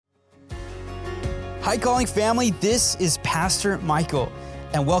Hi, Calling family. This is Pastor Michael,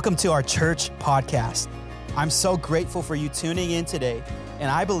 and welcome to our church podcast. I'm so grateful for you tuning in today, and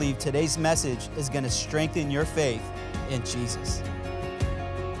I believe today's message is going to strengthen your faith in Jesus.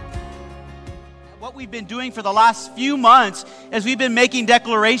 What we've been doing for the last few months is we've been making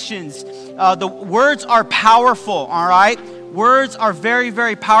declarations. The words are powerful, all right? Words are very,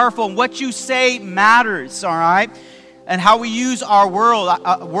 very powerful, and what you say matters, all right? And how we use our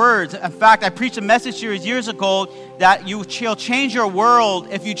words. In fact, I preached a message series years ago that you'll change your world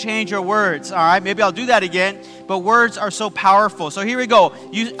if you change your words. All right, maybe I'll do that again. But words are so powerful. So here we go.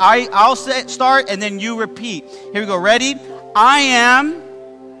 I'll start and then you repeat. Here we go. Ready? I am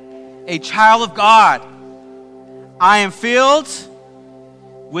a child of God. I am filled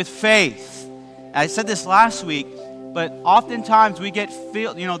with faith. I said this last week, but oftentimes we get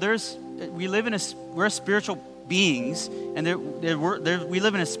filled. You know, we're spiritual beings, and we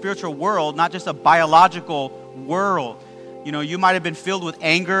live in a spiritual world, not just a biological world. You know, you might have been filled with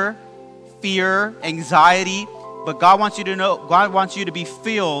anger, fear, anxiety, but God wants you to be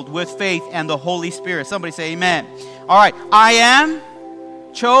filled with faith and the Holy Spirit. Somebody say amen. All right, I am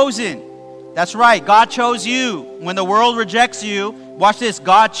chosen. That's right, God chose you. When the world rejects you, watch this,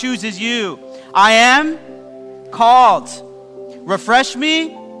 God chooses you. I am called. Refresh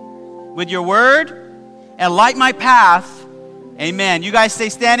me with your word and light my path. Amen. You guys stay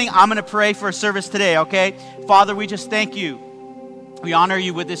standing. I'm going to pray for a service today, okay? Father, we just thank you. We honor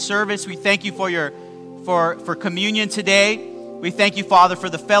you with this service. We thank you for communion today. We thank you, Father, for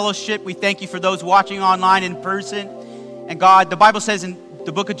the fellowship. We thank you for those watching online in person. And God, the Bible says in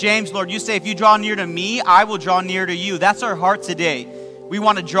the book of James, Lord, you say, if you draw near to me, I will draw near to you. That's our heart today. We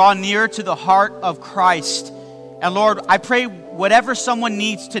want to draw near to the heart of Christ. And Lord, I pray whatever someone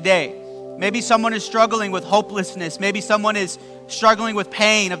needs today. Maybe someone is struggling with hopelessness. Maybe someone is struggling with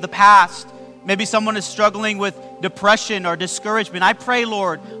pain of the past. Maybe someone is struggling with depression or discouragement. I pray,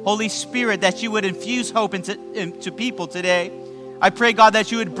 Lord, Holy Spirit, that you would infuse hope into people today. I pray, God,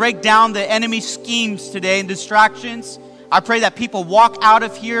 that you would break down the enemy's schemes today and distractions. I pray that people walk out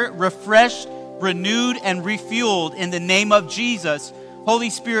of here refreshed, renewed, and refueled in the name of Jesus.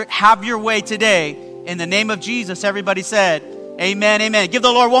 Holy Spirit, have your way today. In the name of Jesus, everybody said, amen, amen. Give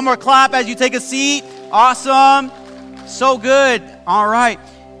the Lord one more clap as you take a seat. Awesome. So good. All right.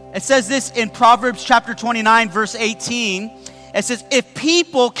 It says this in Proverbs chapter 29, verse 18. It says, if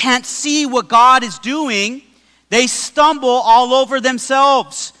people can't see what God is doing, they stumble all over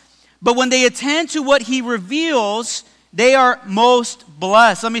themselves. But when they attend to what he reveals, they are most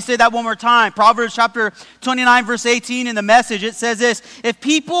blessed. Let me say that one more time. Proverbs chapter 29, verse 18 in the Message, it says this. If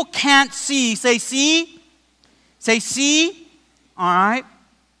people can't see, say see. Say see. All right.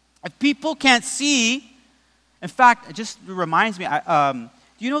 If people can't see, in fact, it just reminds me, do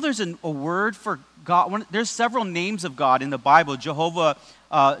you know there's a word for God? There's several names of God in the Bible. Jehovah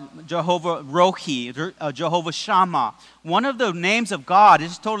Rohi, Jehovah Shammah. One of the names of God, it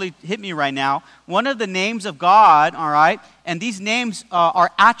just totally hit me right now. One of the names of God, all right, and these names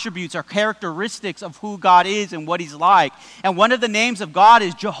are attributes, are characteristics of who God is and what he's like. And one of the names of God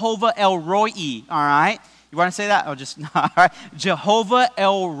is Jehovah El Roi, all right? You want to say that? Oh, just, all right. Jehovah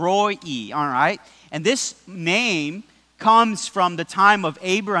El Roi, all right? And this name comes from the time of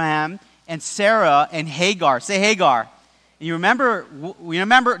Abraham and Sarah and Hagar. Say Hagar. And you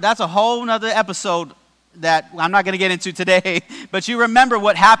remember, that's a whole nother episode that I'm not going to get into today, but you remember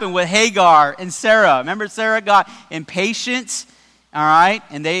what happened with Hagar and Sarah. Remember Sarah got impatient, all right?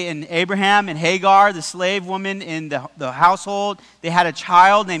 And Abraham and Hagar, the slave woman in the household, they had a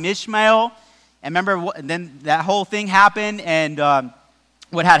child named Ishmael. And remember, then that whole thing happened, and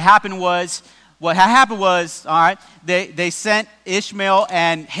what had happened was, all right, they sent Ishmael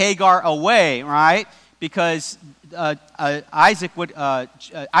and Hagar away, right? Because Isaac would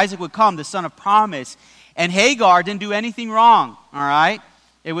come, the son of promise, and Hagar didn't do anything wrong, all right?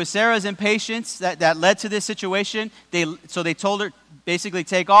 It was Sarah's impatience that led to this situation. So they told her basically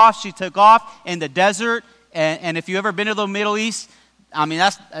take off. She took off in the desert, and if you've ever been to the Middle East, I mean,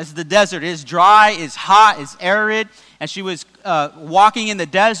 that's the desert. It's dry, it's hot, it's arid. And she was walking in the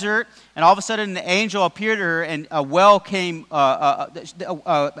desert, and all of a sudden an angel appeared to her, and a well came,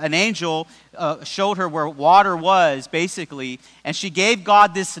 an angel showed her where water was, basically. And she gave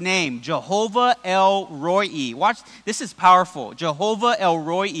God this name, Jehovah El Roi. Watch, this is powerful. Jehovah El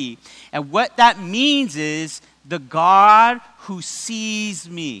Roi. And what that means is the God who sees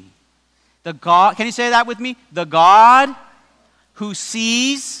me. The God, can you say that with me? The God who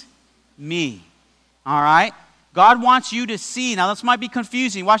sees me. All right? God wants you to see. Now, this might be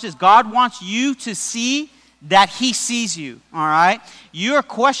confusing. Watch this. God wants you to see that he sees you, all right? You're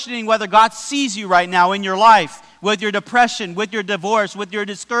questioning whether God sees you right now in your life, with your depression, with your divorce, with your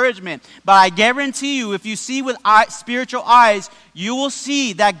discouragement. But I guarantee you, if you see with spiritual eyes, you will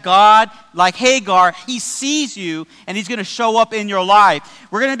see that God, like Hagar, he sees you and he's going to show up in your life.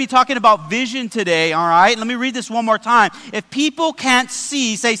 We're going to be talking about vision today, all right? Let me read this one more time. If people can't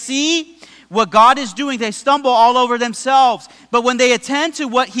see, say, see what God is doing, they stumble all over themselves. But when they attend to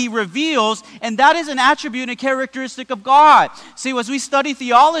what he reveals, and that is an attribute and characteristic of God. See, as we study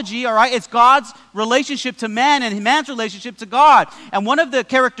theology, all right, it's God's relationship to man and man's relationship to God. And one of the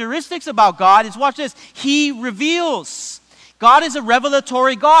characteristics about God is, watch this, he reveals. God is a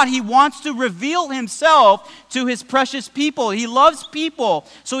revelatory God. He wants to reveal himself to his precious people. He loves people,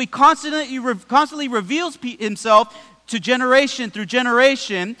 so he constantly reveals himself to generation through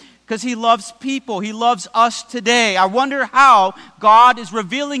generation, because he loves people. He loves us today. I wonder how God is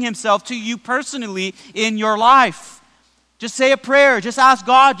revealing himself to you personally in your life. Just say a prayer. Just ask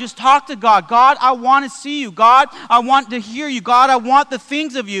God. Just talk to God. God, I want to see you. God, I want to hear you. God, I want the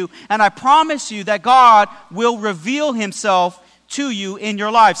things of you. And I promise you that God will reveal himself to you in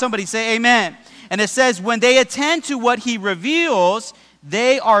your life. Somebody say amen. And it says, when they attend to what he reveals,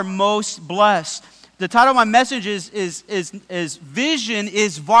 they are most blessed. The title of my message is Vision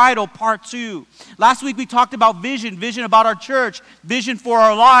is Vital, Part 2. Last week we talked about vision about our church, vision for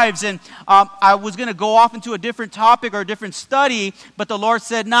our lives. And I was going to go off into a different topic or a different study, but the Lord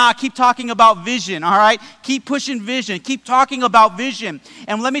said, nah, keep talking about vision, all right? Keep pushing vision. Keep talking about vision.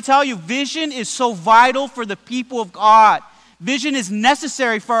 And let me tell you, vision is so vital for the people of God. Vision is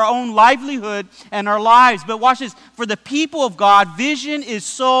necessary for our own livelihood and our lives. But watch this. For the people of God, vision is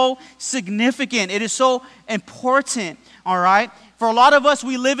so significant. It is so important, all right? For a lot of us,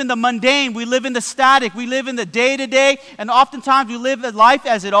 we live in the mundane. We live in the static. We live in the day-to-day. And oftentimes, we live life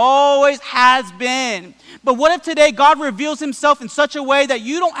as it always has been. But what if today God reveals himself in such a way that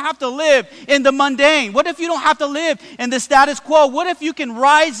you don't have to live in the mundane? What if you don't have to live in the status quo? What if you can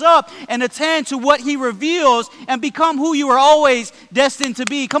rise up and attend to what he reveals and become who you were always destined to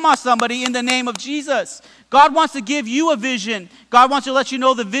be? Come on, somebody, in the name of Jesus. God wants to give you a vision. God wants to let you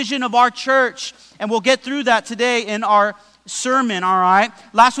know the vision of our church. And we'll get through that today in our sermon, all right?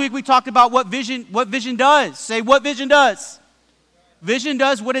 Last week we talked about what vision does. Say, what vision does? Vision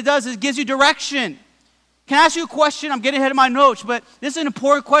does, what it does is it gives you direction. Can I ask you a question? I'm getting ahead of my notes, but this is an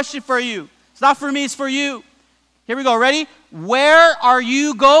important question for you. It's not for me, it's for you. Here we go. Ready? Where are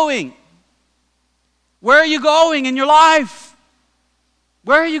you going? Where are you going in your life?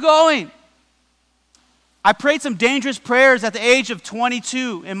 Where are you going? I prayed some dangerous prayers at the age of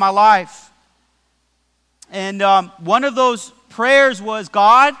 22 in my life. And one of those prayers was,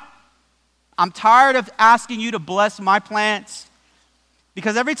 God, I'm tired of asking you to bless my plans.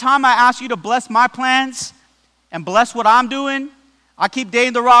 Because every time I ask you to bless my plans and bless what I'm doing, I keep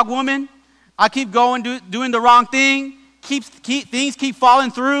dating the wrong woman. I keep going doing the wrong thing. Things keep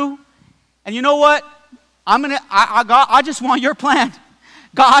falling through. And you know what? God, I just want your plan.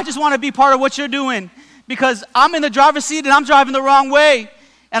 God, I just want to be part of what you're doing. Because I'm in the driver's seat and I'm driving the wrong way.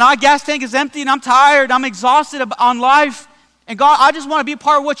 And our gas tank is empty and I'm tired. I'm exhausted on life. And God, I just want to be a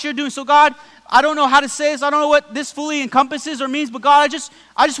part of what you're doing. So God, I don't know how to say this. I don't know what this fully encompasses or means. But God,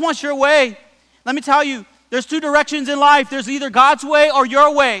 I just want your way. Let me tell you, there's two directions in life. There's either God's way or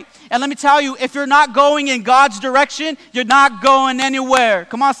your way. And let me tell you, if you're not going in God's direction, you're not going anywhere.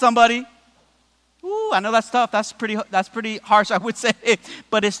 Come on, somebody. Ooh, I know that's tough. That's pretty harsh, I would say.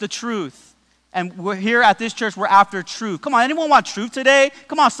 But it's the truth. And we're here at this church, we're after truth. Come on, anyone want truth today?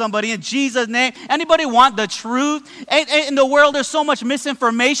 Come on, somebody, in Jesus' name. Anybody want the truth? In the world, there's so much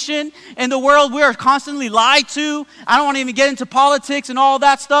misinformation. In the world, we are constantly lied to. I don't want to even get into politics and all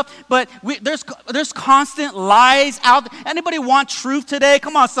that stuff, but there's constant lies out there. Anybody want truth today?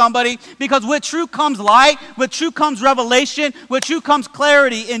 Come on, somebody. Because with truth comes light, with truth comes revelation, with truth comes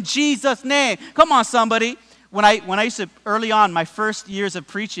clarity in Jesus' name. Come on, somebody. When I used to, early on, my first years of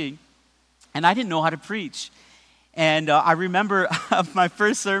preaching, and I didn't know how to preach. And I remember my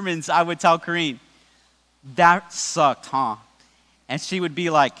first sermons, I would tell Corrine, that sucked, huh? And she would be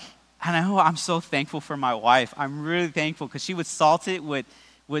like, I know, I'm so thankful for my wife. I'm really thankful because she would salt it with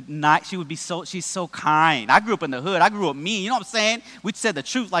she's so kind. I grew up in the hood. I grew up mean. You know what I'm saying? We said the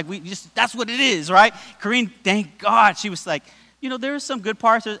truth. Like that's what it is, right? Corrine, thank God. She was like, there are some good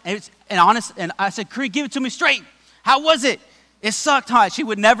parts. And I said, Corrine, give it to me straight. How was it? It sucked, huh? She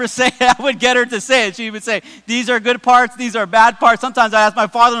would never say it. I would get her to say it. She would say, these are good parts, these are bad parts. Sometimes I ask my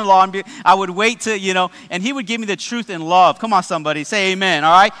father-in-law, and I would wait to, and he would give me the truth in love. Come on, somebody, say amen,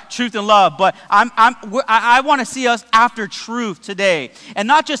 all right? Truth and love. But I want to see us after truth today. And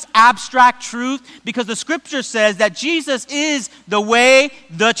not just abstract truth, because the scripture says that Jesus is the way,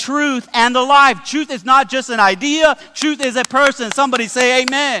 the truth, and the life. Truth is not just an idea. Truth is a person. Somebody say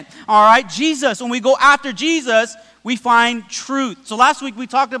amen, all right? Jesus, when we go after Jesus, we find truth. So last week we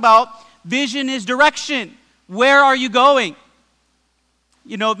talked about vision is direction. Where are you going?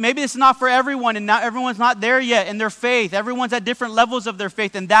 Maybe it's not for everyone, and not everyone's not there yet in their faith. Everyone's at different levels of their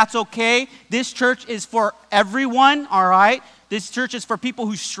faith, and that's okay. This church is for everyone, all right? This church is for people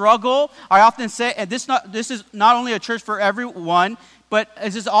who struggle. I often say, and this is not only a church for everyone, but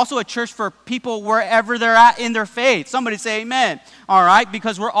this is also a church for people wherever they're at in their faith. Somebody say amen. All right?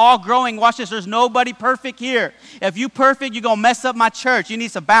 Because we're all growing. Watch this. There's nobody perfect here. If you perfect, you're going to mess up my church. You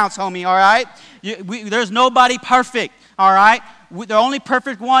need some bounce, homie. All right? There's nobody perfect. All right? The only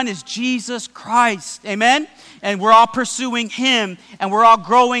perfect one is Jesus Christ. Amen? And we're all pursuing him, and we're all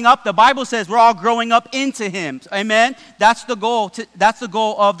growing up. The Bible says we're all growing up into him. Amen? That's the goal. That's the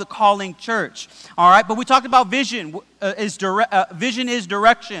goal of the Calling Church. All right? But we talked about vision. Vision is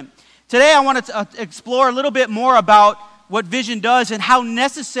direction. Today I want to explore a little bit more about what vision does and how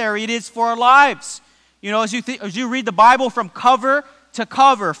necessary it is for our lives. As you read the Bible from cover to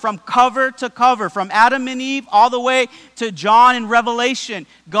cover, from Adam and Eve all the way to John and Revelation,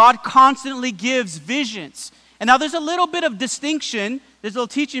 God constantly gives visions. And now there's a little bit of distinction, there's a little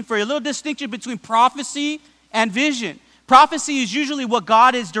teaching for you, a little distinction between prophecy and vision. Prophecy is usually what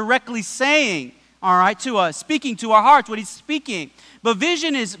God is directly saying, all right, to us, speaking to our hearts, what he's speaking. But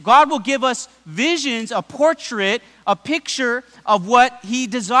vision is, God will give us visions, a portrait, a picture of what he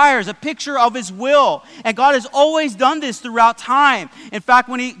desires, a picture of his will. And God has always done this throughout time. In fact,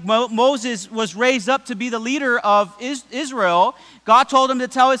 when Moses was raised up to be the leader of Israel, God told him to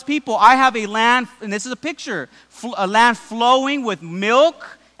tell his people, I have a land, and this is a picture, a land flowing with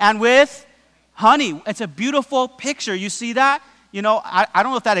milk and with honey. It's a beautiful picture. You see that? I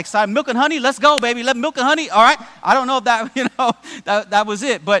don't know if that excited. Milk and honey, let's go, baby. Milk and honey, all right? I don't know if that, that was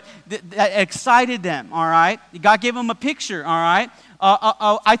it. But that excited them, all right? God gave them a picture, all right?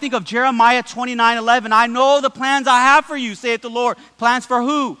 I think of Jeremiah 29:11. I know the plans I have for you, saith the Lord. Plans for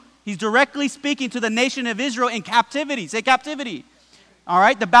who? He's directly speaking to the nation of Israel in captivity. Say captivity. All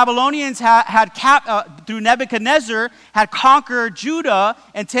right, the Babylonians through Nebuchadnezzar, had conquered Judah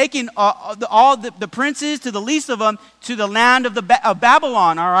and taken all the princes, to the least of them, to the land of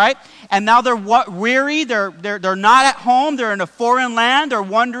Babylon. All right, and now they're weary. They're not at home. They're in a foreign land. They're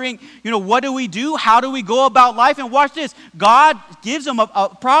wondering, what do we do? How do we go about life? And watch this. God gives them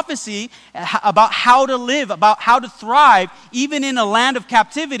a prophecy about how to live, about how to thrive, even in a land of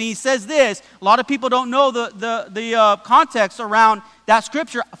captivity. He says this. A lot of people don't know the context around that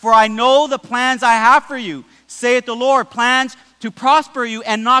scripture. For I know the plans I have for you, saith the Lord, plans to prosper you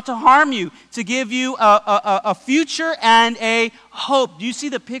and not to harm you, to give you a future and a hope. Do you see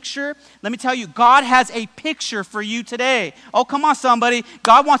the picture? Let me tell you, God has a picture for you today. Oh, come on, somebody.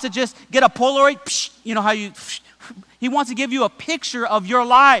 God wants to just get a Polaroid. He wants to give you a picture of your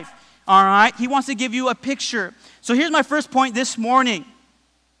life. All right? He wants to give you a picture. So here's my first point this morning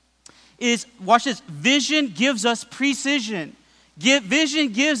is, watch this, vision gives us precision. Vision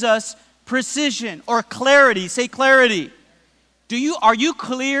gives us precision or clarity. Say clarity. Are you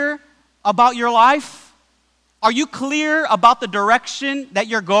clear about your life? Are you clear about the direction that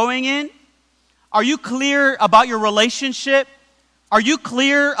you're going in? Are you clear about your relationship? Are you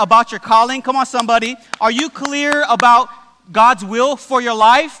clear about your calling? Come on, somebody. Are you clear about God's will for your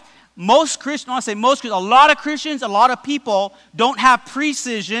life? Most Christians, I want to say most Christians, a lot of Christians, a lot of people don't have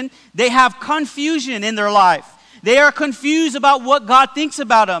precision. They have confusion in their life. They are confused about what God thinks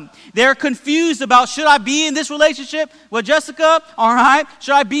about them. They're confused about, should I be in this relationship with Jessica? All right.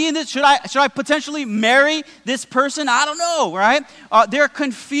 Should I be in this? Should I potentially marry this person? I don't know, right? They're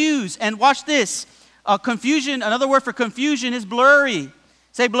confused. And watch this. Confusion, another word for confusion is blurry.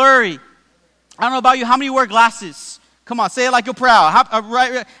 Say blurry. I don't know about you. How many wear glasses? Come on, say it like you're proud.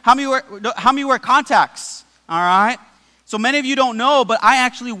 How many wear contacts? All right. So many of you don't know, but I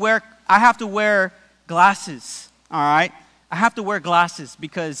have to wear glasses. All right, I have to wear glasses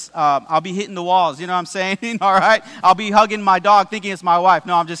because I'll be hitting the walls. You know what I'm saying? All right, I'll be hugging my dog thinking it's my wife.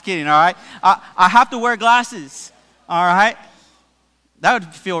 No, I'm just kidding. All right, I have to wear glasses. All right, that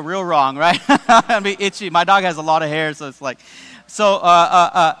would feel real wrong, right? I'd be itchy. My dog has a lot of hair, so it's like, somebody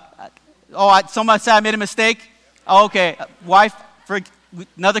said I made a mistake. Okay, wife, for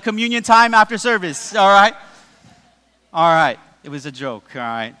another communion time after service. All right. It was a joke, all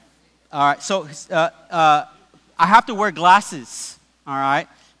right? All right, so I have to wear glasses, all right?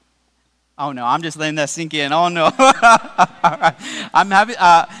 Oh, no, I'm just letting that sink in. Oh, no. All right. I'm having,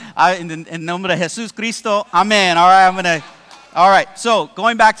 in nombre de Jesus Cristo, amen. All right, all right, so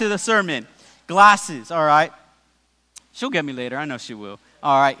going back to the sermon. Glasses, all right? She'll get me later. I know she will.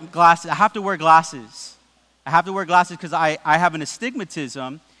 All right, glasses. I have to wear glasses. I have to wear glasses because I have an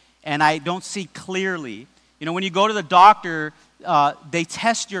astigmatism, and I don't see clearly. You know, when you go to the doctor, they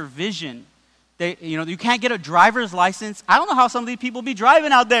test your vision. You can't get a driver's license. I don't know how some of these people be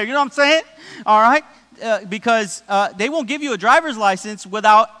driving out there. You know what I'm saying? All right? Because they won't give you a driver's license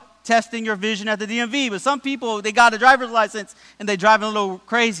without testing your vision at the DMV. But some people, they got a driver's license and they drive a little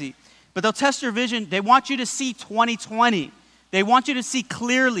crazy. But they'll test your vision. They want you to see 20/20. They want you to see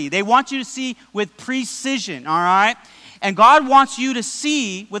clearly. They want you to see with precision, all right? And God wants you to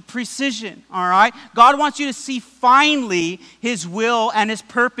see with precision, all right? God wants you to see finely His will and His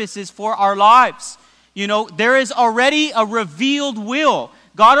purposes for our lives. You know, there is already a revealed will.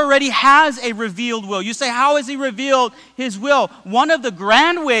 God already has a revealed will. You say, how has He revealed His will? One of the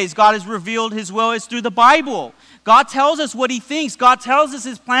grand ways God has revealed His will is through the Bible. God tells us what He thinks. God tells us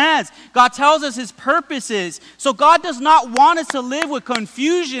His plans. God tells us His purposes. So God does not want us to live with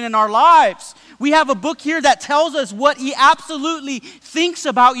confusion in our lives. We have a book here that tells us what He absolutely thinks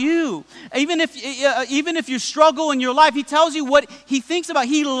about you. Even if you struggle in your life, He tells you what He thinks about.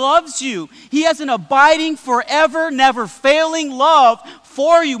 He loves you. He has an abiding, forever, never failing love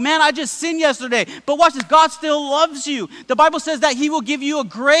for you. Man, I just sinned yesterday. But watch this. God still loves you. The Bible says that He will give you a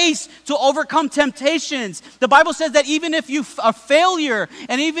grace to overcome temptations. The Bible says that even if you are a failure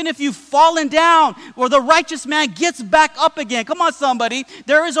and even if you've fallen down, or the righteous man gets back up again. Come on, somebody.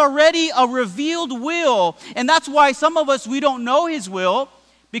 There is already a revealed will. And that's why some of us, we don't know His will.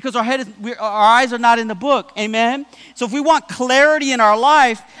 Because our eyes are not in the book. Amen? So if we want clarity in our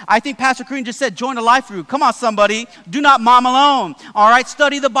life, I think Pastor Kareem just said, join a life group. Come on, somebody. Do not mom alone. All right?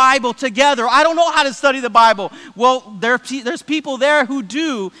 Study the Bible together. I don't know how to study the Bible. Well, there's people there who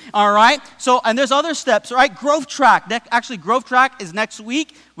do. All right? So, and there's other steps, right? Growth Track. Actually, Growth Track is next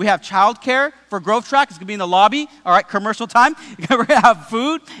week. We have childcare for Growth Track. It's going to be in the lobby. All right? Commercial time. We're going to have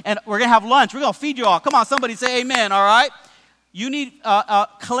food, and we're going to have lunch. We're going to feed you all. Come on, somebody say amen. All right? You need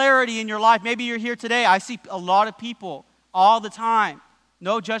clarity in your life. Maybe you're here today. I see a lot of people all the time.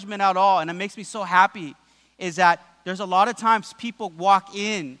 No judgment at all. And it makes me so happy is that there's a lot of times people walk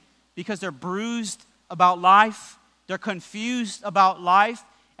in because they're bruised about life. They're confused about life.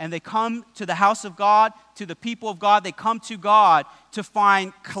 And they come to the house of God, to the people of God. They come to God to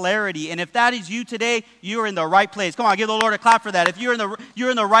find clarity. And if that is you today, you're in the right place. Come on, give the Lord a clap for that. If you're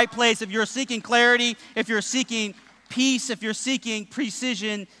in the right place, if you're seeking clarity, if you're seeking peace, if you're seeking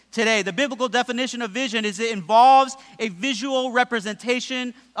precision today. The biblical definition of vision is it involves a visual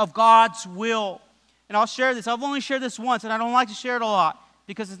representation of God's will. And I'll share this. I've only shared this once, and I don't like to share it a lot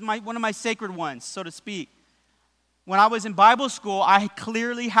because it's one of my sacred ones, so to speak. When I was in Bible school, I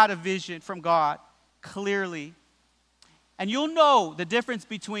clearly had a vision from God, clearly. And you'll know the difference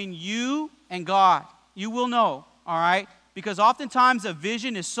between you and God. You will know, all right? Because oftentimes a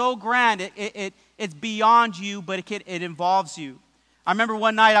vision is so grand, it's beyond you, but it involves you. I remember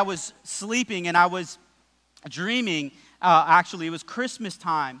one night I was sleeping and I was dreaming. Actually, it was Christmas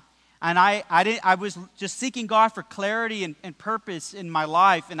time. And I was just seeking God for clarity and purpose in my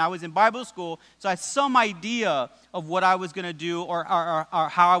life. And I was in Bible school, so I had some idea of what I was going to do or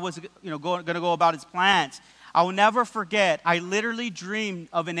how I was going to go about His plans. I will never forget, I literally dreamed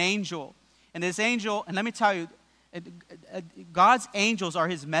of an angel. And this angel, and let me tell you, God's angels are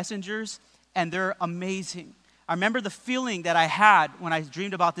His messengers, and they're amazing. I remember the feeling that I had when I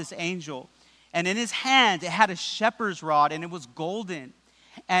dreamed about this angel. And in his hand, it had a shepherd's rod, and it was golden.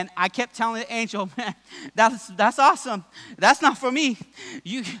 And I kept telling the angel, man, that's awesome. That's not for me.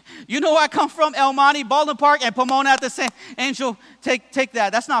 You know where I come from, El Monte, Baldwin Park, and Pomona at the same. Angel, take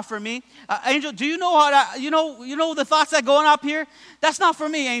that. That's not for me. Angel, do you know the thoughts that going up here? That's not for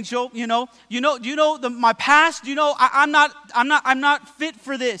me, Angel. My past. I'm not fit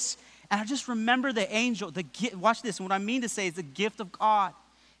for this. And I just remember the angel. Watch this. What I mean to say is the gift of God.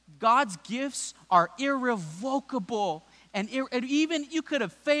 God's gifts are irrevocable. And even you could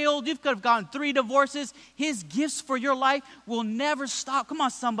have failed. You could have gotten 3 divorces. His gifts for your life will never stop. Come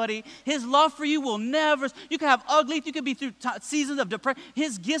on, somebody. His love for you will never. You could have ugly. You could be through seasons of depression.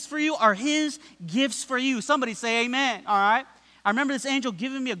 His gifts for you are His gifts for you. Somebody say amen. All right. I remember this angel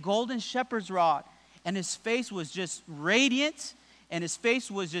giving me a golden shepherd's rod. And his face was just radiant. And his face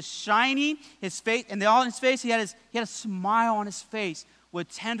was just shiny. His face, and all in his face, he had a smile on his face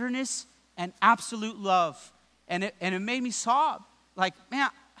with tenderness and absolute love. And it made me sob. Like, man,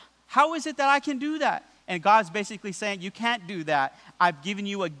 how is it that I can do that? And God's basically saying, you can't do that. I've given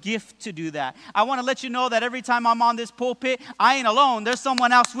you a gift to do that. I want to let you know that every time I'm on this pulpit, I ain't alone. There's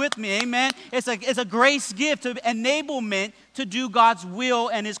someone else with me. Amen. It's a grace gift of enablement to do God's will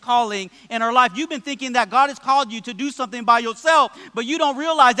and his calling in our life. You've been thinking that God has called you to do something by yourself, but you don't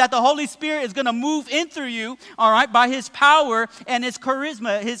realize that the Holy Spirit is going to move in through you, all right, by his power and his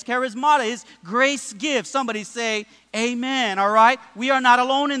charisma, his charismata, his grace gift. Somebody say amen, all right? We are not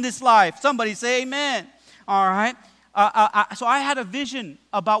alone in this life. Somebody say amen, all right? So I had a vision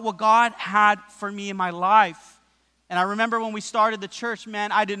about what God had for me in my life. And I remember when we started the church,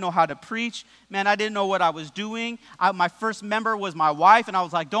 man, I didn't know how to preach. Man, I didn't know what I was doing. My first member was my wife, and I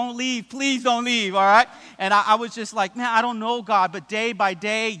was like, don't leave, please don't leave, all right? And I was just like, man, I don't know God. But day by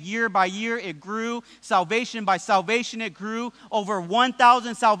day, year by year, it grew. Salvation by salvation, it grew. Over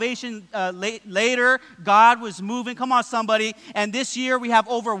 1,000 salvation later, God was moving. Come on, somebody. And this year, we have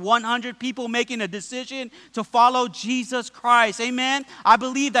over 100 people making a decision to follow Jesus Christ. Amen? I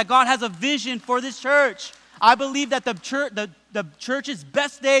believe that God has a vision for this church. I believe that the church's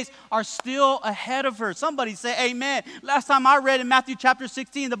best days are still ahead of her. Somebody say amen. Last time I read in Matthew chapter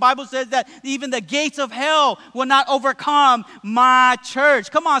 16, the Bible says that even the gates of hell will not overcome my church.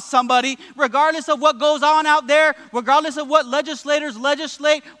 Come on, somebody. Regardless of what goes on out there, regardless of what legislators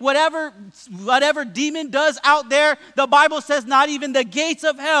legislate, whatever demon does out there, the Bible says not even the gates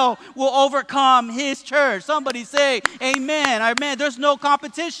of hell will overcome his church. Somebody say amen. Amen. There's no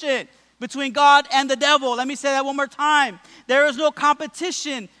competition between God and the devil. Let me say that one more time. There is no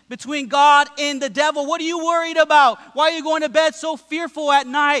competition between God and the devil. What are you worried about? Why are you going to bed so fearful at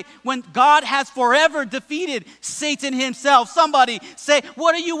night when God has forever defeated Satan himself? Somebody say,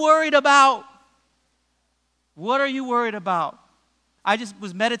 what are you worried about? What are you worried about? I just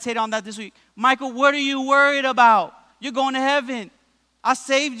was meditating on that this week. Michael, what are you worried about? You're going to heaven. I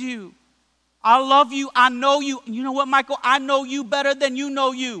saved you. I love you. I know you. You know what, Michael? I know you better than you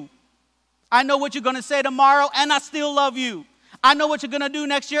know you. I know what you're going to say tomorrow, and I still love you. I know what you're going to do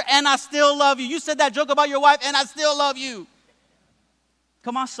next year, and I still love you. You said that joke about your wife, and I still love you.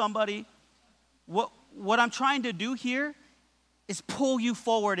 Come on, somebody. What I'm trying to do here is pull you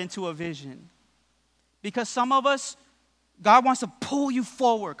forward into a vision. Because some of us, God wants to pull you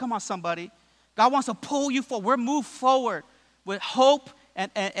forward. Come on, somebody. God wants to pull you forward. We're moved forward with hope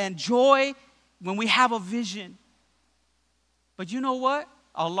and joy when we have a vision. But you know what?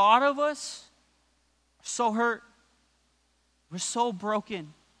 A lot of us are so hurt. We're so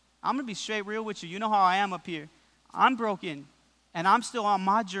broken. I'm going to be straight real with you. You know how I am up here. I'm broken, and I'm still on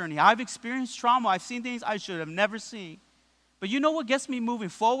my journey. I've experienced trauma. I've seen things I should have never seen. But you know what gets me moving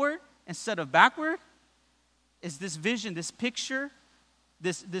forward instead of backward? Is this vision, this picture,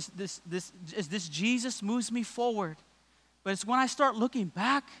 this Jesus moves me forward. But it's when I start looking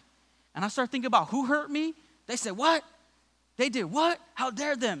back and I start thinking about who hurt me. They said, what? They did what? How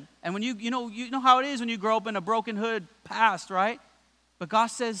dare them? And when you know how it is when you grow up in a broken hood past, right? But God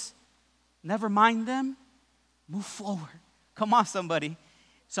says, never mind them, move forward. Come on, somebody.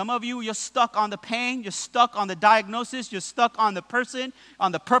 Some of you, you're stuck on the pain, you're stuck on the diagnosis, you're stuck on the person,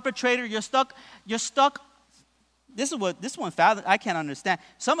 on the perpetrator, you're stuck. This one I can't understand.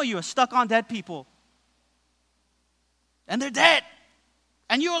 Some of you are stuck on dead people. And they're dead.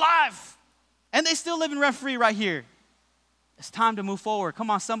 And you're alive. And they still living rent-free right here. It's time to move forward.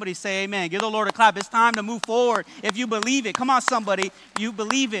 Come on, somebody say amen. Give the Lord a clap. It's time to move forward. If you believe it, come on, somebody. You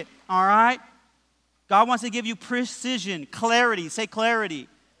believe it, all right? God wants to give you precision, clarity. Say clarity.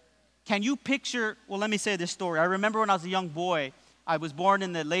 Can you picture, well, let me say this story. I remember when I was a young boy. I was born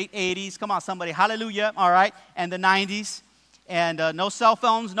in the late 80s. Come on, somebody. Hallelujah, all right? And the 90s. And no cell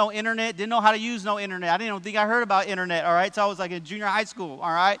phones, no internet. Didn't know how to use no internet. I didn't even think I heard about internet, all right? So I was like in junior high school, all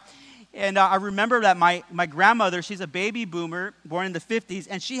right? And I remember that my grandmother, she's a baby boomer, born in the 50s,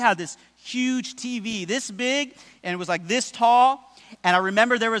 and she had this huge TV, this big, and it was like this tall. And I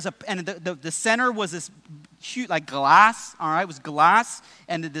remember there was the center was this huge, like glass, all right, it was glass,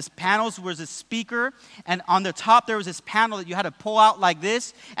 and this panels was a speaker, and on the top there was this panel that you had to pull out like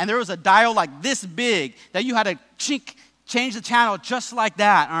this, and there was a dial like this big that you had to change the channel just like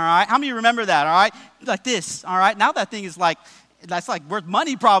that, all right? How many remember that, all right? Like this, all right? Now that thing is like, that's like worth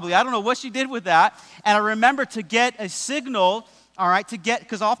money probably. I don't know what she did with that. And I remember to get a signal, all right,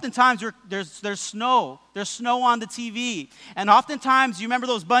 because oftentimes there's snow There's snow on the TV. And oftentimes, you remember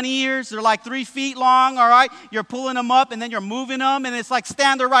those bunny ears? They're like 3 feet long, all right? You're pulling them up, and then you're moving them, and it's like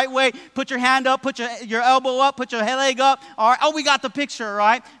stand the right way. Put your hand up, put your elbow up, put your leg up. All right? Oh, we got the picture, all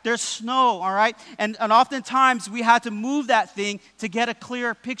right? There's snow, all right? And oftentimes, we had to move that thing to get a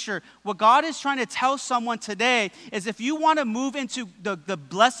clear picture. What God is trying to tell someone today is if you want to move into the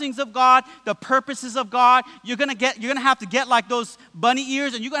blessings of God, the purposes of God, you're going to have to get like those bunny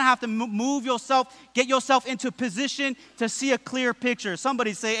ears, and you're going to have to move yourself, get yourself into position to see a clear picture.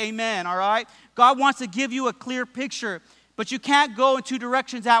 Somebody say amen, all right? God wants to give you a clear picture, but you can't go in two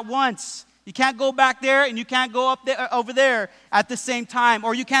directions at once. You can't go back there and you can't go up there, over there at the same time,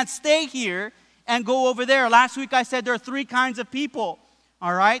 or you can't stay here and go over there. Last week I said there are 3 kinds of people,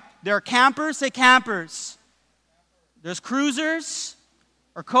 all right? There are campers, say campers. There's cruisers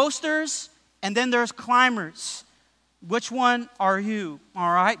or coasters, and then there's climbers. Which one are you?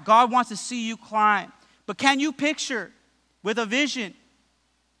 All right? God wants to see you climb. But can you picture with a vision,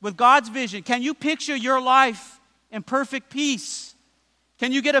 with God's vision, can you picture your life in perfect peace?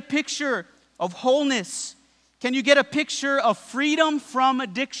 Can you get a picture of wholeness? Can you get a picture of freedom from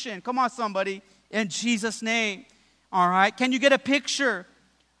addiction? Come on, somebody, in Jesus' name. All right? Can you get a picture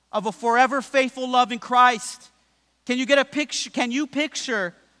of a forever faithful love in Christ? Can you get a picture? Can you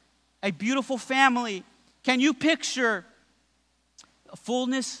picture a beautiful family? Can you picture a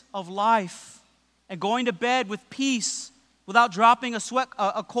fullness of life and going to bed with peace without dropping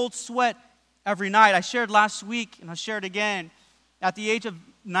a cold sweat every night? I shared last week, and I'll share it again. At the age of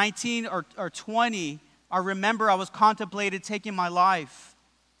 19 or 20, I remember I was contemplating taking my life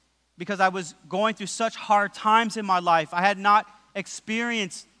because I was going through such hard times in my life. I had not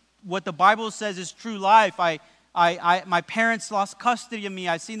experienced what the Bible says is true life. My parents lost custody of me.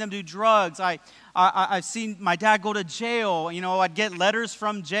 I've seen them do drugs. I've seen my dad go to jail. You know, I'd get letters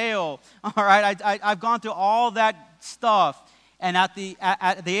from jail. All right, I've gone through all that stuff. And at the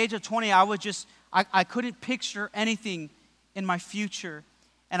age of 20, I couldn't picture anything in my future.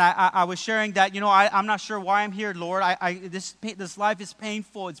 And I was sharing that, you know, I'm not sure why I'm here, Lord. This life is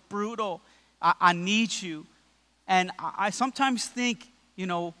painful. It's brutal. I need you. And I sometimes think, you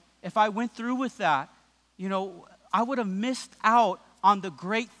know, if I went through with that, you know, I would have missed out on the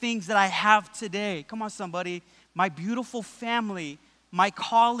great things that I have today. Come on, somebody. My beautiful family, my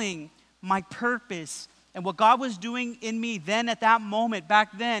calling, my purpose. And what God was doing in me then at that moment,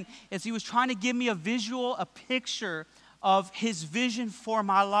 back then, is He was trying to give me a visual, a picture of His vision for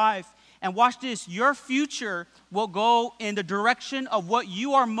my life. And watch this. Your future will go in the direction of what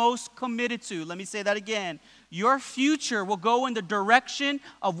you are most committed to. Let me say that again. Your future will go in the direction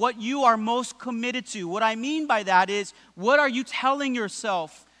of what you are most committed to. What I mean by that is, what are you telling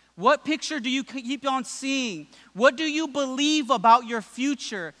yourself? What picture do you keep on seeing? What do you believe about your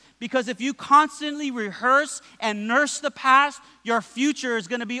future? Because if you constantly rehearse and nurse the past, your future is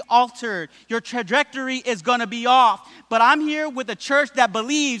going to be altered. Your trajectory is going to be off. But I'm here with a church that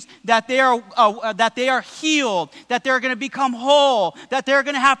believes that they are healed, that they're going to become whole, that they're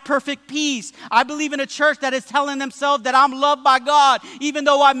going to have perfect peace. I believe in a church that is telling themselves that I'm loved by God, even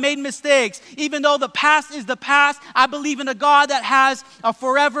though I've made mistakes, even though the past is the past. I believe in a God that has a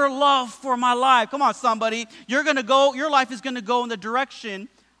forever love for my life. Come on, somebody. Your life is going to go in the direction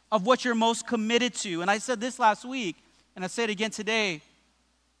of what you're most committed to. And I said this last week, and I say it again today.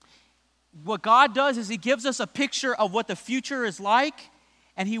 What God does is He gives us a picture of what the future is like,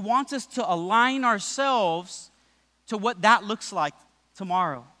 and He wants us to align ourselves to what that looks like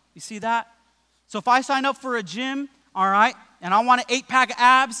tomorrow. You see that? So if I sign up for a gym, all right, and I want an 8-pack of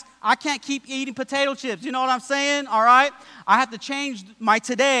abs, I can't keep eating potato chips. You know what I'm saying? All right? I have to change my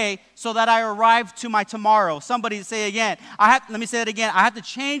today so that I arrive to my tomorrow. Somebody say again. Let me say it again. I have to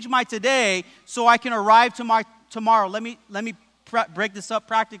change my today so I can arrive to my tomorrow. Let me break this up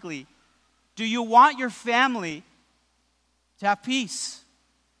practically. Do you want your family to have peace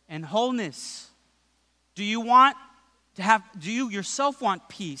and wholeness? Do you yourself want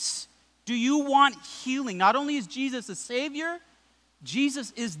peace? Do you want healing? Not only is Jesus a Savior,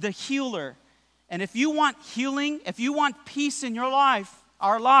 Jesus is the healer. And if you want healing, if you want peace in your life,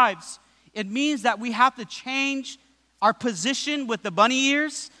 our lives, it means that we have to change our position with the bunny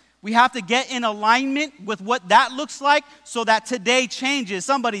ears. We have to get in alignment with what that looks like so that today changes.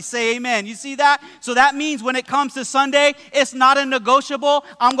 Somebody say amen. You see that? So that means when it comes to Sunday, it's not a negotiable.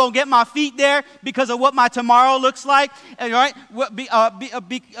 I'm going to get my feet there because of what my tomorrow looks like. All right?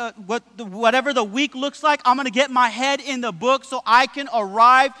 Whatever the week looks like, I'm going to get my head in the book so I can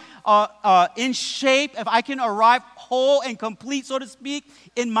arrive in shape, if I can arrive whole and complete, so to speak,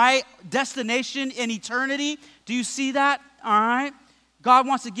 in my destination in eternity. Do you see that? All right? God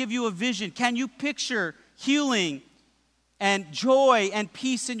wants to give you a vision. Can you picture healing and joy and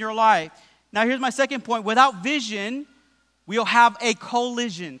peace in your life. Now, here's my second point. Without vision, we'll have a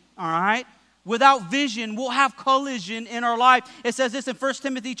collision, all right? Without vision, we'll have collision in our life. It says this in 1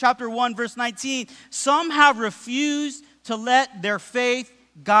 Timothy chapter 1, verse 19. Some have refused to let their faith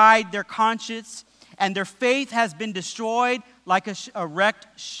guide their conscience, and their faith has been destroyed like a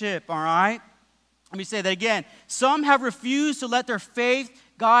wrecked ship, all right? Let me say that again. Some have refused to let their faith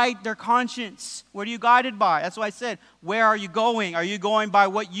guide their conscience. What are you guided by? That's why I said, where are you going? Are you going by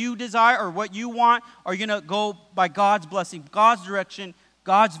what you desire or what you want? Or are you going to go by God's blessing, God's direction,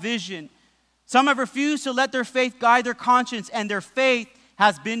 God's vision? Some have refused to let their faith guide their conscience, and their faith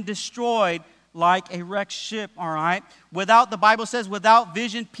has been destroyed like a wrecked ship, all right? The Bible says, without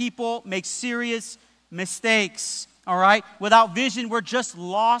vision, people make serious mistakes, all right? Without vision, we're just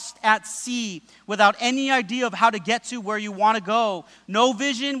lost at sea, without any idea of how to get to where you want to go. No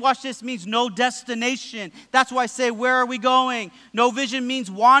vision, watch this, means no destination. That's why I say, where are we going? No vision means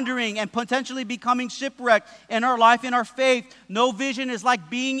wandering and potentially becoming shipwrecked in our life, in our faith. No vision is like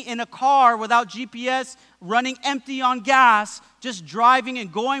being in a car without GPS, running empty on gas, just driving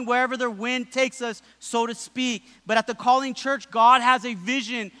and going wherever the wind takes us, so to speak. But at the Calling Church, God has a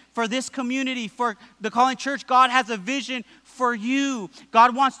vision for this community. For the Calling Church, God has a vision for you.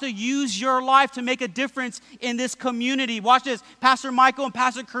 God wants to use your life to make a difference in this community. Watch this. Pastor Michael and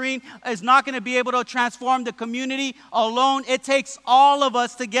Pastor Kareem is not going to be able to transform the community alone. It takes all of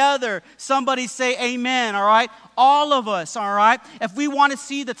us together. Somebody say amen, all right? All of us, all right? If we want to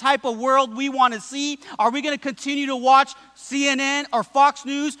see the type of world we want to see, are we going to continue to watch CNN or Fox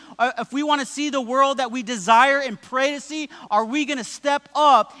News? Or if we want to see the world that we desire and pray to see, are we going to step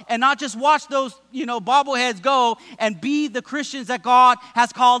up and not just watch those, bobbleheads go and be the Christians that God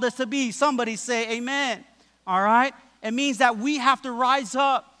has called us to be? Somebody say amen, all right? It means that we have to rise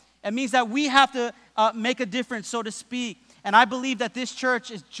up. It means that we have to make a difference, so to speak. And I believe that this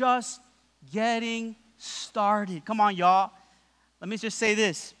church is just getting started. Come on, y'all. Let me just say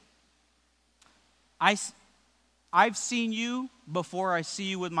this. I've seen you before I see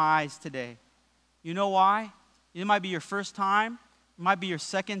you with my eyes today. You know why? It might be your first time. It might be your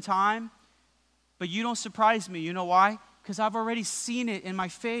second time. But you don't surprise me. You know why? Because I've already seen it in my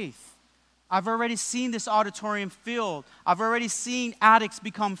faith. I've already seen this auditorium filled. I've already seen addicts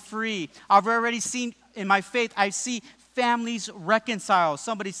become free. I've already seen, in my faith, I see families reconcile.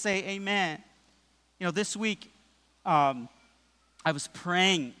 Somebody say amen. This week, I was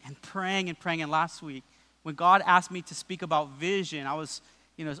praying, and last week, when God asked me to speak about vision, I was,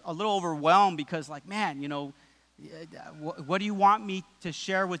 a little overwhelmed because, what do you want me to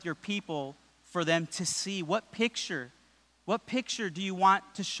share with your people for them to see? What picture do you want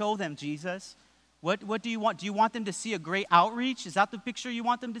to show them, Jesus? What do you want? Do you want them to see a great outreach? Is that the picture you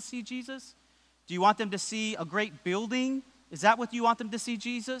want them to see, Jesus? Do you want them to see a great building? Is that what you want them to see,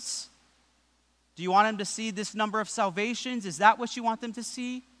 Jesus? Do you want them to see this number of salvations? Is that what you want them to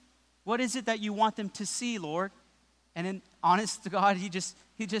see? What is it that you want them to see, Lord? And then, honest to God, he just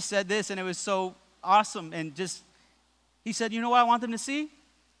said this, and it was so awesome. And he said, you know what I want them to see?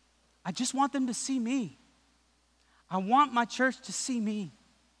 I just want them to see me. I want my church to see me.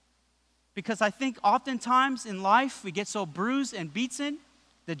 Because I think oftentimes in life, we get so bruised and beaten,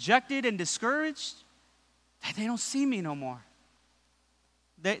 dejected and discouraged, that they don't see me no more.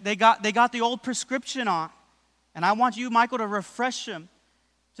 They got the old prescription on. And I want you, Michael, to refresh them,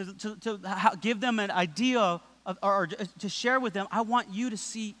 to give them an idea or to share with them, I want you to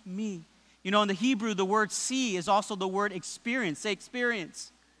see me. In the Hebrew, the word see is also the word experience. Say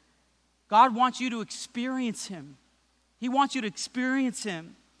experience. God wants you to experience Him. He wants you to experience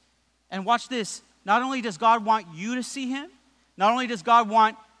Him. And watch this. Not only does God want you to see Him, not only does God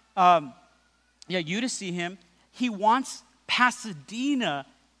want you to see Him, He wants Pasadena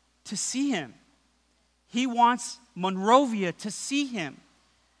to see Him. He wants Monrovia to see Him.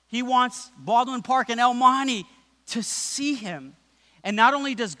 He wants Baldwin Park and El Monte to see Him. And not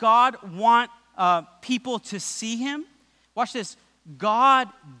only does God want people to see Him, watch this, God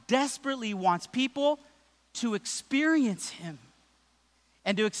desperately wants people to experience Him.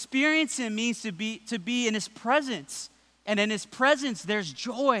 And to experience Him means to be in His presence. And in His presence, there's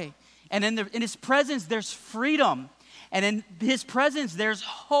joy. And in His presence, there's freedom. And in His presence, there's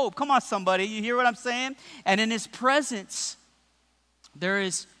hope. Come on, somebody. You hear what I'm saying? And in His presence, there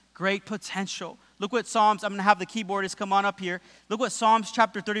is great potential. Look what Psalms, I'm going to have the keyboardist come on up here. Look what Psalms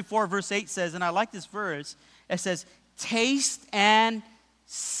chapter 34, verse 8 says. And I like this verse. It says, taste and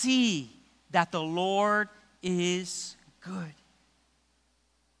see that the Lord is good.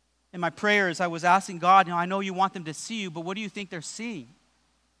 In my prayers, I was asking God, I know you want them to see you, but what do you think they're seeing?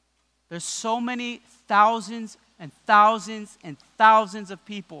 There's so many thousands and thousands and thousands of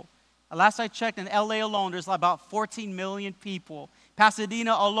people. Last I checked, in LA alone, there's about 14 million people.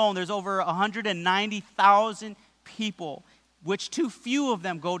 Pasadena alone, there's over 190,000 people, which too few of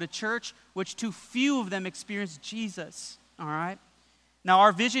them go to church, which too few of them experience Jesus, all right? Now,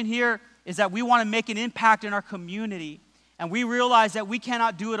 our vision here is that we want to make an impact in our community, and we realize that we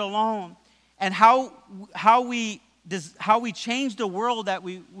cannot do it alone. And how we change the world that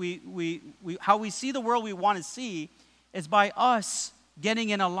how we see the world we want to see is by us getting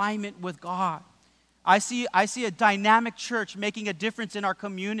in alignment with God. I see a dynamic church making a difference in our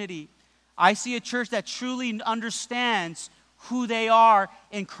community. I see a church that truly understands who they are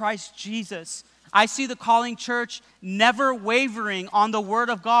in Christ Jesus. I see the Calling Church never wavering on the Word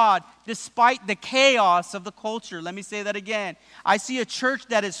of God despite the chaos of the culture. Let me say that again. I see a church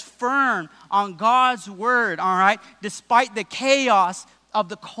that is firm on God's Word, all right, despite the chaos of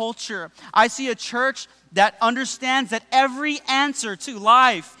the culture. I see a church that understands that every answer to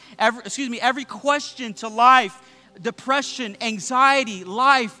life, every question to life, depression, anxiety,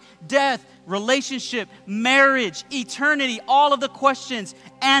 life, death, relationship, marriage, eternity, all of the questions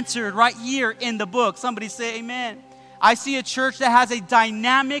answered right here in the book. Somebody say amen. I see a church that has a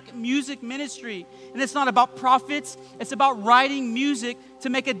dynamic music ministry. And it's not about profits. It's about writing music to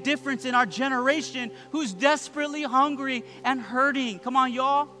make a difference in our generation who's desperately hungry and hurting. Come on,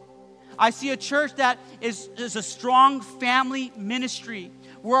 y'all. I see a church that is a strong family ministry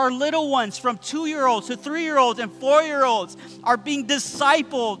where our little ones from 2-year-olds to 3-year-olds and 4-year-olds are being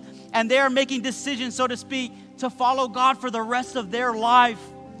discipled, and they are making decisions, so to speak, to follow God for the rest of their life.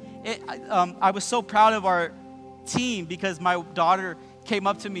 I was so proud of our team because my daughter came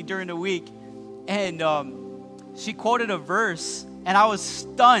up to me during the week, and she quoted a verse, and I was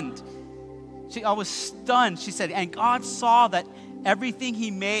stunned. She said, and God saw that everything He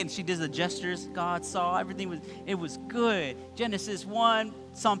made, and she did the gestures. God saw everything was good. Genesis 1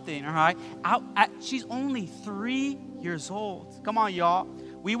 something, all right? She's only 3 years old. Come on, y'all.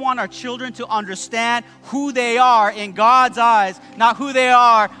 We want our children to understand who they are in God's eyes, not who they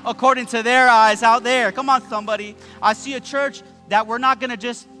are according to their eyes out there. Come on, somebody. I see a church that we're not going to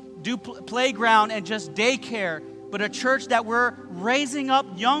just do playground and just daycare, but a church that we're raising up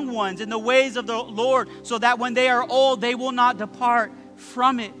young ones in the ways of the Lord so that when they are old, they will not depart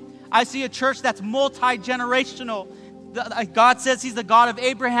from it. I see a church that's multi-generational. God says He's the God of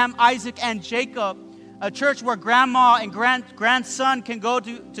Abraham, Isaac, and Jacob. A church where grandma and grandson can go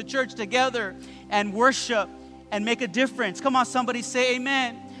to church together and worship and make a difference. Come on, somebody say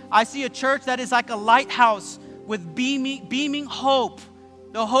amen. I see a church that is like a lighthouse with beaming hope,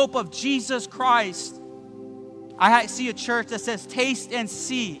 the hope of Jesus Christ. I see a church that says, taste and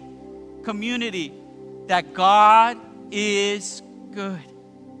see, community, that God is good.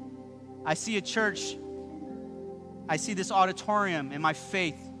 I see a church, I see this auditorium in my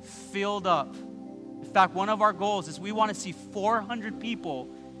faith filled up. In fact, one of our goals is we want to see 400 people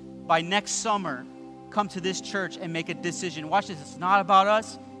by next summer come to this church and make a decision. Watch this. It's not about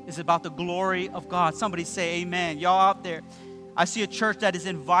us. It's about the glory of God. Somebody say amen. Y'all out there. I see a church that is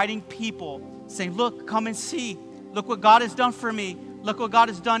inviting people, saying, look, come and see. Look what God has done for me. Look what God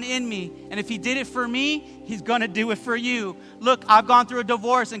has done in me. And if He did it for me, He's going to do it for you. Look, I've gone through a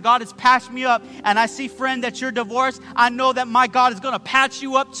divorce and God has patched me up. And I see, friend, that you're divorced. I know that my God is going to patch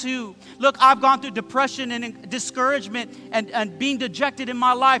you up too. Look, I've gone through depression and discouragement and being dejected in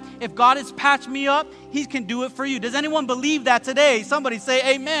my life. If God has patched me up, He can do it for you. Does anyone believe that today? Somebody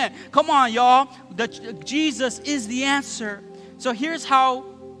say amen. Come on, y'all. Jesus is the answer. So here's how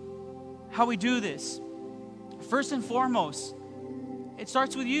we do this. First and foremost, it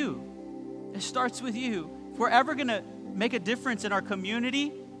starts with you. It starts with you. If we're ever going to make a difference in our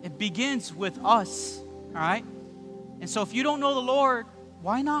community, it begins with us, all right? And so if you don't know the Lord,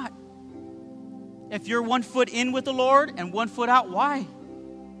 why not? If you're 1 foot in with the Lord and 1 foot out, why?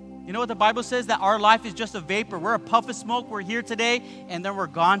 You know what the Bible says? That our life is just a vapor. We're a puff of smoke. We're here today, and then we're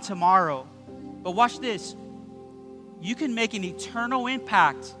gone tomorrow. But watch this. You can make an eternal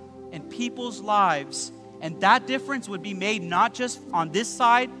impact in people's lives, and that difference would be made not just on this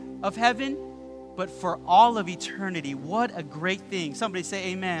side of heaven, but for all of eternity. What a great thing. Somebody say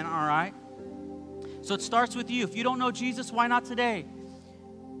amen, all right? So it starts with you. If you don't know Jesus, why not today?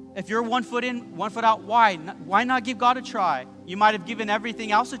 If you're 1 foot in, 1 foot out, why? Why not give God a try? You might have given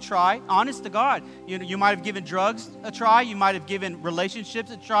everything else a try, honest to God. You might have given drugs a try. You might have given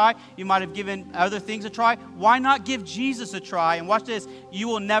relationships a try. You might have given other things a try. Why not give Jesus a try? And watch this. You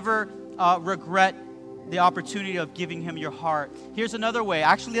will never regret the opportunity of giving Him your heart. Here's another way.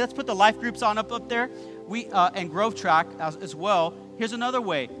 Actually, let's put the life groups on up there. and Growth Track as well. Here's another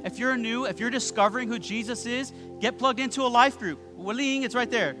way. If you're new, if you're discovering who Jesus is, get plugged into a life group. Waling, it's right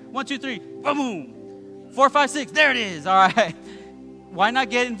there. 1, 2, 3, boom. 4, 5, 6, there it is. All right. Why not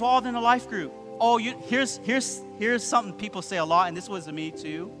get involved in a life group? Oh, here's something people say a lot, and this was me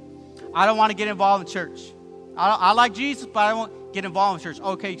too. I don't want to get involved in church. I like Jesus, but I won't get involved in church.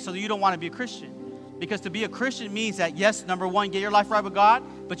 Okay, so you don't want to be a Christian. Because to be a Christian means that, yes, number one, get your life right with God,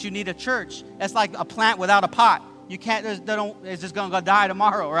 but you need a church. That's like a plant without a pot. You can't, it's just going to die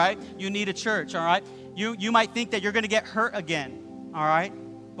tomorrow, right? You need a church, all right? You might think that you're going to get hurt again, all right?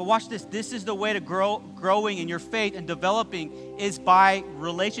 But watch this. This is the way to growing in your faith and developing is by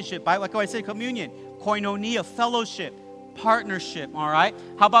relationship, by, like I said, communion, koinonia, fellowship, partnership, all right?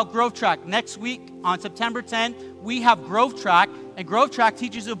 How about Growth Track? Next week on September 10, we have Growth Track, and Growth Track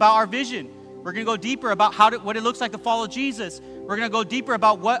teaches you about our vision. We're going to go deeper about what it looks like to follow Jesus. We're going to go deeper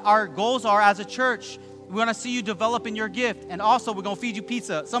about what our goals are as a church. We want to see you develop in your gift. And also, we're going to feed you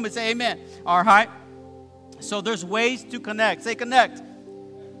pizza. Somebody say amen. All right? So there's ways to connect. Say connect.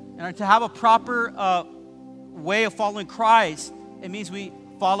 And to have a proper way of following Christ, it means we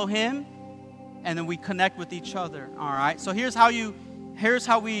follow Him and then we connect with each other. All right? So here's how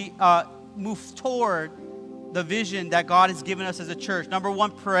we move toward the vision that God has given us as a church. Number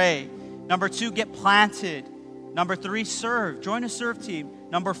 1, pray. Number 2, get planted. Number 3, serve. Join a serve team.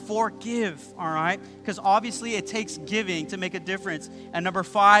 Number 4, give, all right? Because obviously it takes giving to make a difference. And number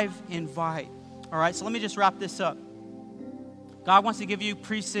 5, invite. All right, so let me just wrap this up. God wants to give you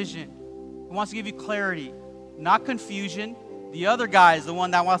precision. He wants to give you clarity, not confusion. The other guy is the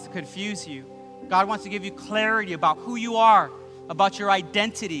one that wants to confuse you. God wants to give you clarity about who you are, about your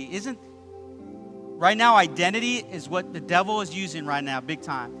identity. Right now, identity is what the devil is using right now, big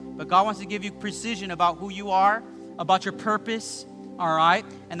time. But God wants to give you precision about who you are, about your purpose, all right?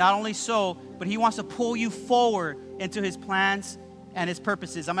 And not only so, but He wants to pull you forward into His plans and His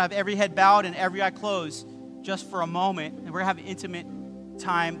purposes. I'm going to have every head bowed and every eye closed just for a moment, and we're going to have an intimate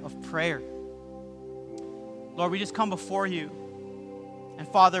time of prayer. Lord, we just come before You. And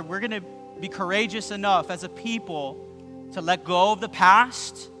Father, we're going to be courageous enough as a people to let go of the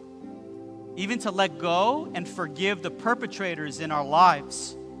past, even to let go and forgive the perpetrators in our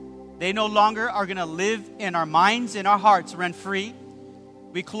lives. They no longer are going to live in our minds, in our hearts, rent-free.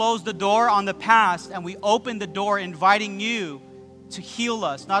 We close the door on the past and we open the door inviting You to heal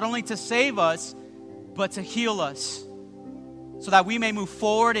us, not only to save us, but to heal us so that we may move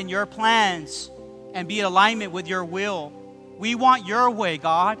forward in Your plans and be in alignment with Your will. We want Your way,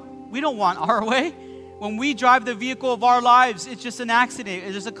 God. We don't want our way. When we drive the vehicle of our lives, it's just an accident.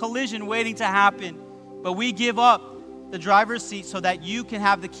 It's just a collision waiting to happen. But we give up the driver's seat so that You can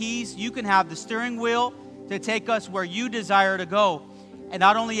have the keys, You can have the steering wheel to take us where You desire to go. And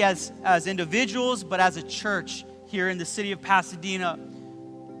not only as individuals, but as a church here in the city of Pasadena.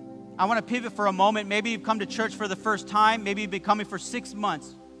 I want to pivot for a moment. Maybe you've come to church for the first time. Maybe you've been coming for 6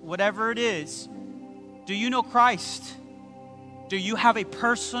 months. Whatever it is, do you know Christ? Do you have a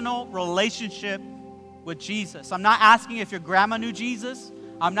personal relationship with Jesus? I'm not asking if your grandma knew Jesus.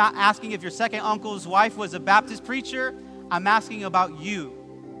 I'm not asking if your second uncle's wife was a Baptist preacher. I'm asking about you.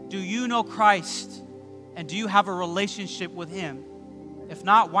 Do you know Christ? And do you have a relationship with Him? If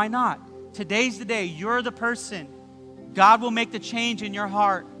not, why not? Today's the day. You're the person. God will make the change in your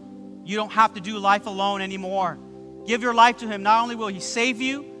heart. You don't have to do life alone anymore. Give your life to Him. Not only will He save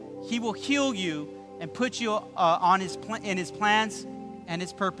you, He will heal you and put you in His plans and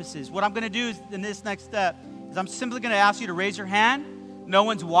His purposes. What I'm going to do is, in this next step is I'm simply going to ask you to raise your hand. No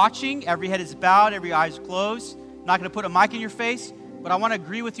one's watching. Every head is bowed. Every eye is closed. I'm not going to put a mic in your face, but I want to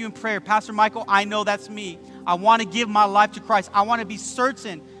agree with you in prayer. Pastor Michael, I know that's me. I want to give my life to Christ. I want to be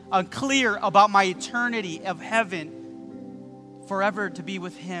certain and clear about my eternity of heaven, forever to be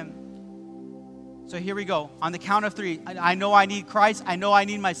with Him. So here we go. On the count of 3, I know I need Christ. I know I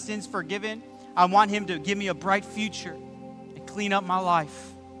need my sins forgiven. I want Him to give me a bright future and clean up my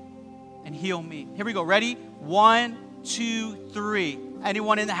life and heal me. Here we go. Ready? 1, 2, 3.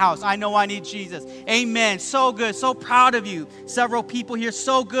 Anyone in the house? I know I need Jesus. Amen. So good. So proud of you. Several people here.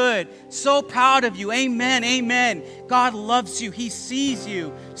 So good. So proud of you. Amen. Amen. God loves you. He sees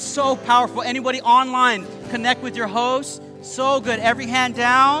you. So powerful. Anybody online, connect with your host. So good. Every hand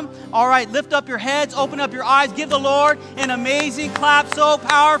down. All right. Lift up your heads. Open up your eyes. Give the Lord an amazing clap. So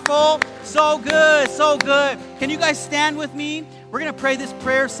powerful. So good. So good. Can you guys stand with me? We're going to pray this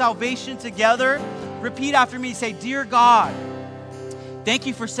prayer of salvation together. Repeat after me. Say, Dear God, thank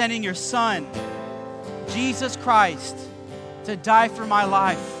You for sending Your Son, Jesus Christ, to die for my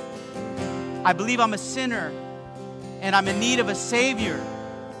life. I believe I'm a sinner and I'm in need of a Savior.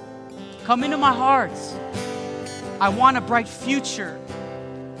 Come into my heart. I want a bright future.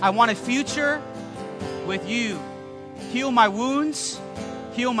 I want a future with you. Heal my wounds,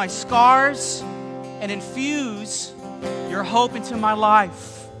 heal my scars, and infuse your hope into my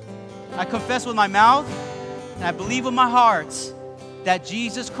life. I confess with my mouth and I believe with my heart that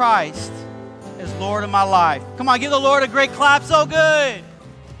Jesus Christ is Lord of my life. Come on, give the Lord a great clap. So good.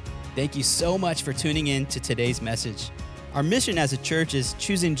 Thank you so much for tuning in to today's message. Our mission as a church is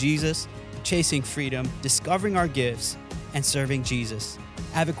choosing Jesus, chasing freedom, discovering our gifts, and serving Jesus.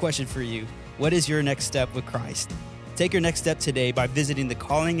 I have a question for you. What is your next step with Christ? Take your next step today by visiting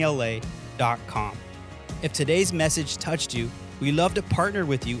thecallingla.com. If today's message touched you, we love to partner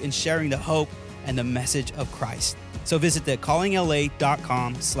with you in sharing the hope and the message of Christ. So visit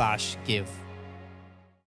thecallingla.com/give.